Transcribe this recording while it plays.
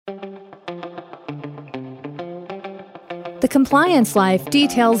Compliance Life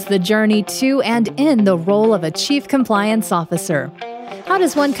details the journey to and in the role of a Chief Compliance Officer. How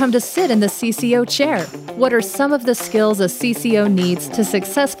does one come to sit in the CCO chair? What are some of the skills a CCO needs to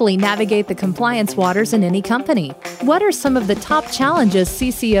successfully navigate the compliance waters in any company? What are some of the top challenges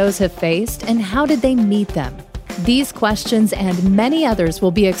CCOs have faced, and how did they meet them? These questions and many others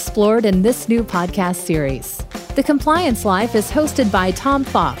will be explored in this new podcast series. The Compliance Life is hosted by Tom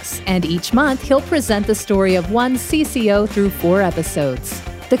Fox, and each month he'll present the story of one CCO through 4 episodes.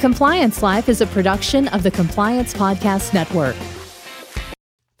 The Compliance Life is a production of the Compliance Podcast Network.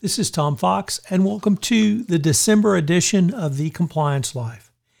 This is Tom Fox, and welcome to the December edition of the Compliance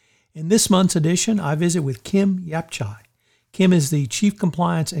Life. In this month's edition, I visit with Kim Yapchai. Kim is the Chief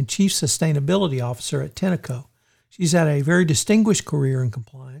Compliance and Chief Sustainability Officer at Tenneco. She's had a very distinguished career in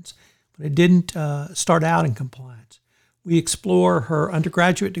compliance, but it didn't start out in compliance. We explore her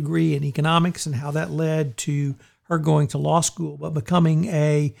undergraduate degree in economics and how that led to her going to law school, but becoming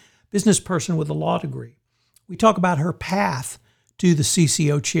a business person with a law degree. We talk about her path to the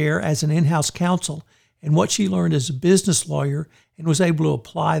CCO chair as an in-house counsel and what she learned as a business lawyer and was able to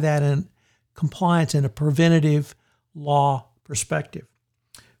apply that in compliance in a preventative law perspective.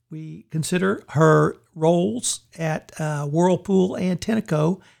 We consider her roles at Whirlpool and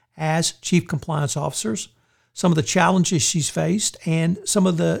Tenneco as chief compliance officers, some of the challenges she's faced, and some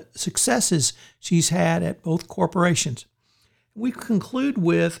of the successes she's had at both corporations. We conclude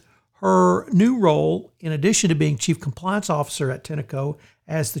with her new role, in addition to being chief compliance officer at Tenneco,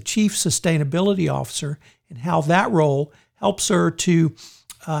 as the chief sustainability officer, and how that role helps her to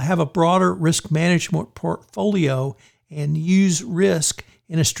have a broader risk management portfolio and use risk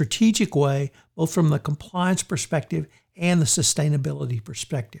in a strategic way, both from the compliance perspective and the sustainability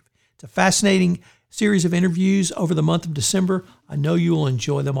perspective. It's a fascinating series of interviews over the month of December. I know you will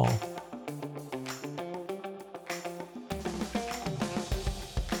enjoy them all.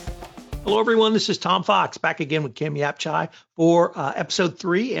 Hello, everyone. This is Tom Fox, back again with Kim Yapchai for episode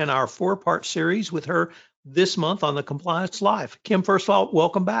 3 in our 4-part series with her this month on the Compliance Life. Kim, first of all,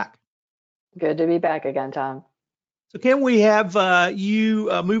 welcome back. Good to be back again, Tom. So, Kim, we have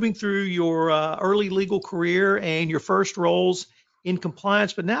you moving through your early legal career and your first roles in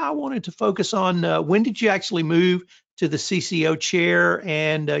compliance, but now I wanted to focus on when did you actually move to the CCO chair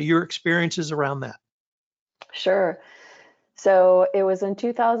and your experiences around that? Sure. So it was in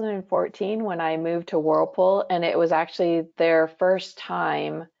 2014 when I moved to Whirlpool, and it was actually their first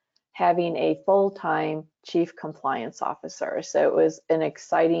time having a full-time chief compliance officer. So it was an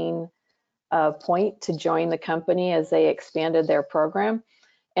exciting point to join the company as they expanded their program.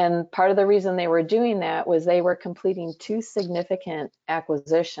 And part of the reason they were doing that was they were completing 2 significant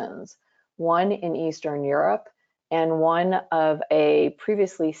acquisitions, one in Eastern Europe and one of a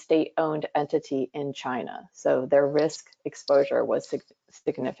previously state-owned entity in China. So their risk exposure was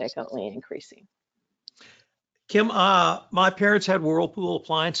significantly increasing. Kim, my parents had Whirlpool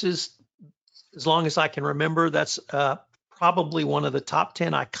appliances as long as I can remember. That's probably one of the top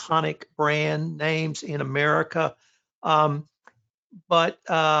 10 iconic brand names in America. But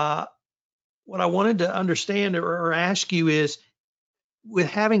what I wanted to understand or ask you is, with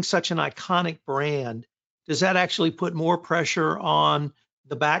having such an iconic brand, does that actually put more pressure on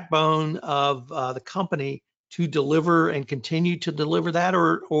the backbone of the company to deliver and continue to deliver that?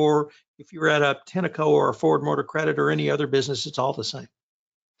 Or if you're at a Tenneco or a Ford Motor Credit or any other business, it's all the same?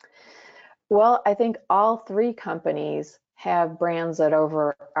 Well, I think all 3 companies have brands that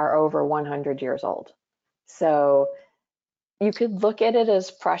are over 100 years old. So you could look at it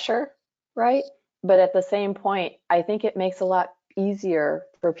as pressure, right? But at the same point, I think it makes a lot easier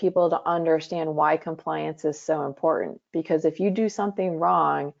for people to understand why compliance is so important. Because if you do something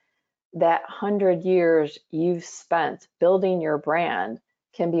wrong, that 100 years you've spent building your brand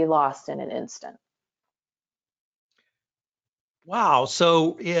can be lost in an instant. Wow.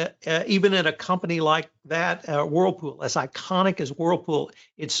 So even at a company like that, Whirlpool, as iconic as Whirlpool,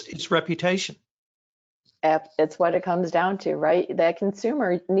 its reputation. It's what it comes down to, right? That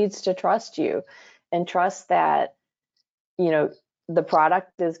consumer needs to trust you and trust that, the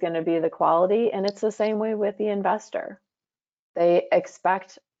product is going to be the quality. And it's the same way with the investor. They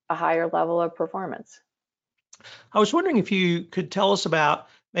expect a higher level of performance. I was wondering if you could tell us about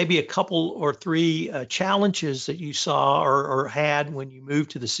maybe a couple or 3 challenges that you saw or had when you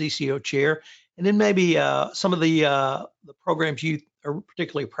moved to the CCO chair, and then maybe some of the programs you are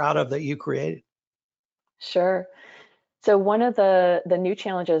particularly proud of that you created. Sure. So one of the new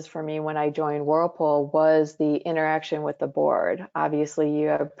challenges for me when I joined Whirlpool was the interaction with the board. Obviously, you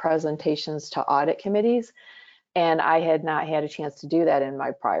have presentations to audit committees, and I had not had a chance to do that in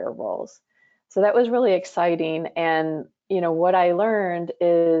my prior roles. So that was really exciting. And what I learned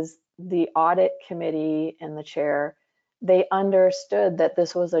is the audit committee and the chair, they understood that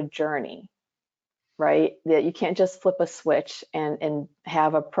this was a journey, right? That you can't just flip a switch and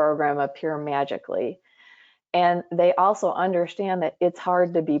have a program appear magically. And they also understand that it's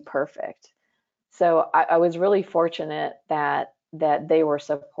hard to be perfect. So I was really fortunate that they were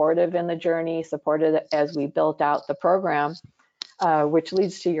supportive in the journey, supported as we built out the program, which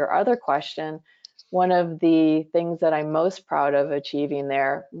leads to your other question. One of the things that I'm most proud of achieving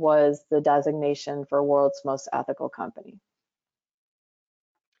there was the designation for world's most ethical company.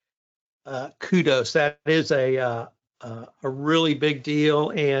 Kudos. That is a really big deal,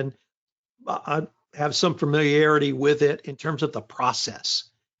 and I have some familiarity with it in terms of the process.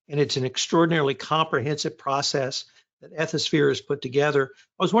 And it's an extraordinarily comprehensive process that Ethisphere has put together.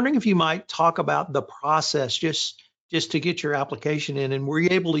 I was wondering if you might talk about the process just to get your application in, and were you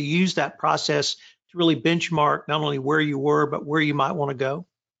able to use that process to really benchmark not only where you were, but where you might want to go?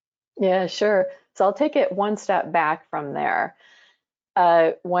 Yeah, sure. So I'll take it one step back from there.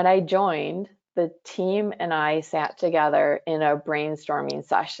 When I joined, the team and I sat together in a brainstorming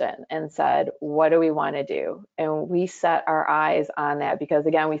session and said, what do we want to do? And we set our eyes on that because,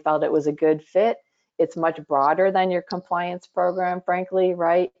 again, we felt it was a good fit. It's much broader than your compliance program, frankly,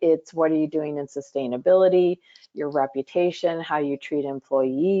 right? It's what are you doing in sustainability, your reputation, how you treat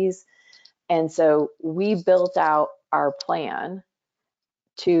employees. And so we built out our plan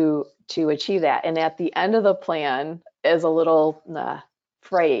to achieve that. And at the end of the plan, as a little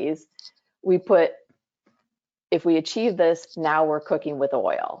phrase, we put, if we achieve this, now we're cooking with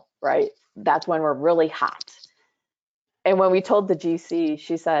oil, right? That's when we're really hot. And when we told the GC,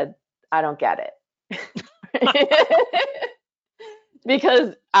 she said, I don't get it.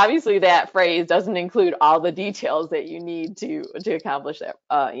 Because obviously that phrase doesn't include all the details that you need to accomplish that,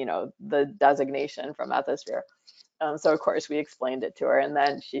 the designation from Ethisphere. So of course we explained it to her, and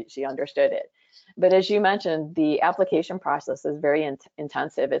then she understood it. But as you mentioned, the application process is very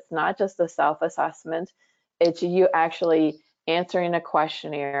intensive. It's not just a self-assessment, it's you actually answering a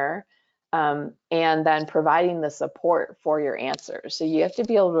questionnaire and then providing the support for your answers. So you have to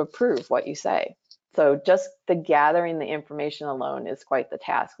be able to approve what you say. So just the gathering the information alone is quite the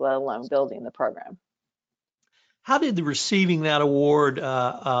task, let alone building the program. How did the receiving that award,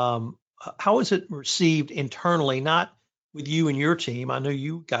 how was it received internally, not with you and your team? I know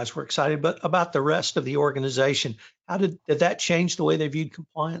you guys were excited, but about the rest of the organization. How did that change the way they viewed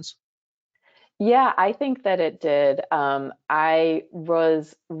compliance? Yeah, I think that it did. I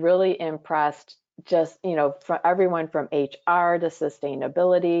was really impressed just, from everyone from HR to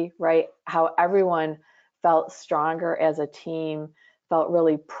sustainability, right? How everyone felt stronger as a team, felt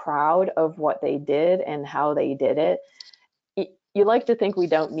really proud of what they did and how they did it. You like to think we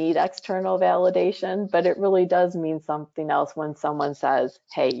don't need external validation, but it really does mean something else when someone says,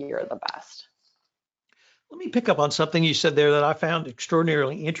 hey, you're the best. Let me pick up on something you said there that I found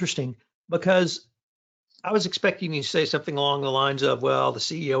extraordinarily interesting, because I was expecting you to say something along the lines of, well, the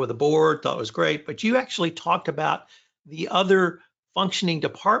CEO of the board thought it was great, but you actually talked about the other functioning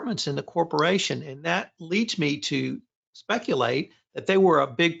departments in the corporation. And that leads me to speculate that they were a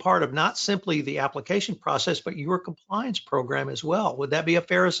big part of not simply the application process, but your compliance program as well. Would that be a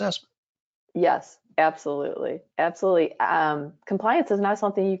fair assessment? Yes, absolutely. Absolutely. Compliance is not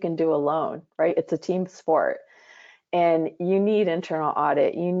something you can do alone, right? It's a team sport. And you need internal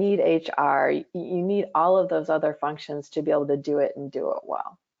audit, you need HR, you need all of those other functions to be able to do it and do it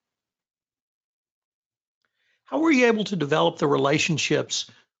well. How were you able to develop the relationships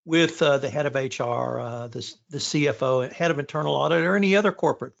with the head of HR, the CFO, head of internal audit, or any other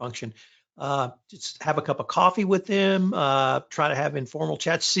corporate function? Just have a cup of coffee with them, try to have informal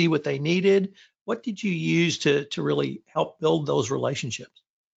chats, see what they needed. What did you use to really help build those relationships?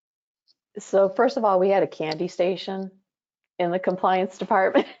 So first of all, we had a candy station in the compliance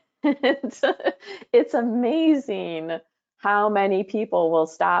department. It's amazing how many people will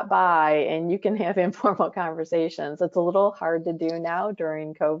stop by and you can have informal conversations. It's a little hard to do now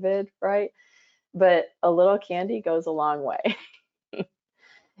during COVID, right? But a little candy goes a long way.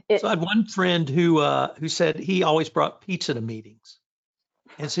 So I had one friend who said he always brought pizza to meetings.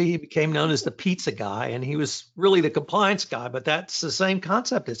 And so he became known as the pizza guy, and he was really the compliance guy, but that's the same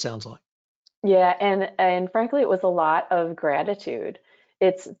concept, it sounds like. Yeah, and frankly, it was a lot of gratitude.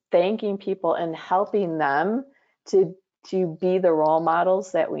 It's thanking people and helping them to be the role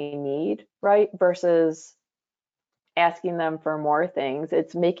models that we need, right? Versus asking them for more things.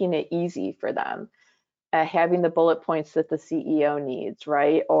 It's making it easy for them, having the bullet points that the CEO needs,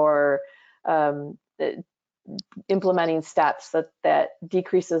 right? Or implementing steps that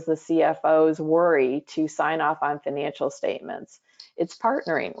decreases the CFO's worry to sign off on financial statements. It's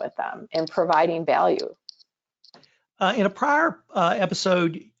partnering with them and providing value. In a prior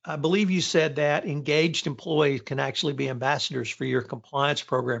episode, I believe you said that engaged employees can actually be ambassadors for your compliance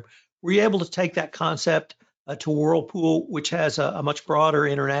program. Were you able to take that concept to Whirlpool, which has a much broader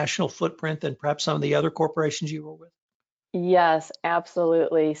international footprint than perhaps some of the other corporations you were with? Yes,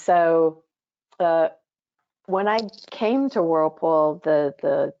 absolutely. So when I came to Whirlpool,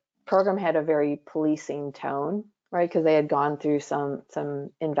 the program had a very policing tone, right? Because they had gone through some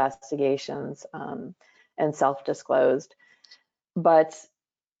investigations and self-disclosed, but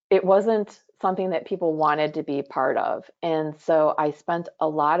it wasn't something that people wanted to be part of. And so I spent a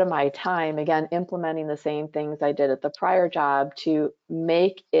lot of my time, again, implementing the same things I did at the prior job to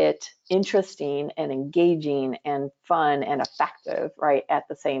make it interesting and engaging and fun and effective, right, at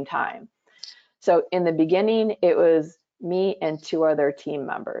the same time. So in the beginning, it was me and 2 other team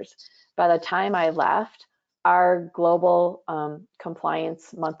members. By the time I left, our global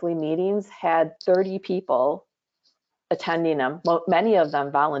compliance monthly meetings had 30 people attending them, many of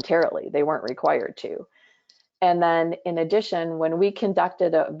them voluntarily. They weren't required to. And then in addition, when we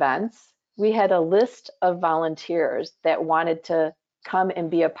conducted events, we had a list of volunteers that wanted to come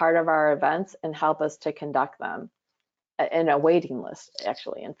and be a part of our events and help us to conduct them, in a waiting list,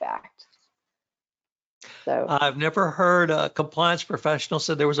 actually, in fact. So I've never heard a compliance professional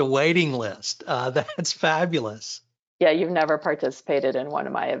say there was a waiting list. That's fabulous. Yeah, you've never participated in one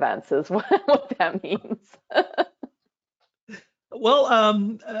of my events is what that means. Well,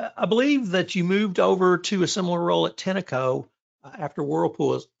 I believe that you moved over to a similar role at Tenneco after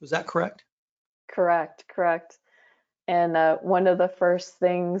Whirlpool. Was that correct? Correct. And one of the first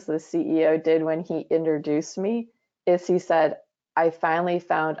things the CEO did when he introduced me is he said, I finally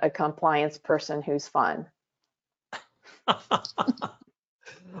found a compliance person who's fun.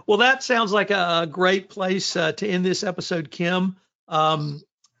 Well, that sounds like a great place to end this episode, Kim.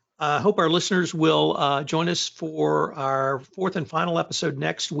 I hope our listeners will join us for our 4th and final episode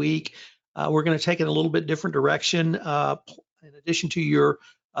next week. We're going to take it in a little bit different direction in addition to your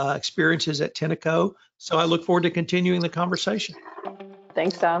experiences at Tenneco. So I look forward to continuing the conversation.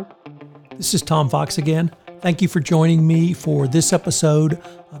 Thanks, Tom. This is Tom Fox again. Thank you for joining me for this episode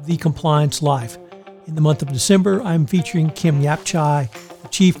of The Compliance Life. In the month of December, I'm featuring Kim Yapchai, the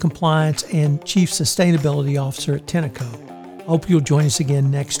Chief Compliance and Chief Sustainability Officer at Tenneco. I hope you'll join us again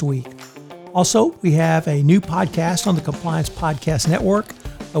next week. Also, we have a new podcast on the Compliance Podcast Network,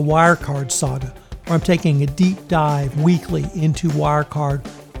 The Wirecard Saga, where I'm taking a deep dive weekly into Wirecard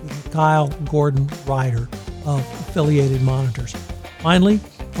with Kyle Gordon Ryder of Affiliated Monitors. Finally,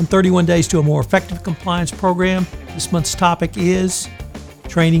 on 31 Days to a More Effective Compliance Program, this month's topic is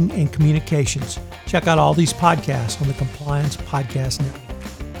training and communications. Check out all these podcasts on the Compliance Podcast Network.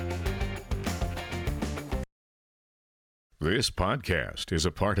 This podcast is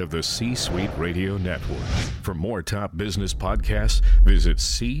a part of the C-Suite Radio Network. For more top business podcasts, visit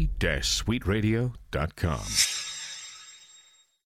c-suiteradio.com.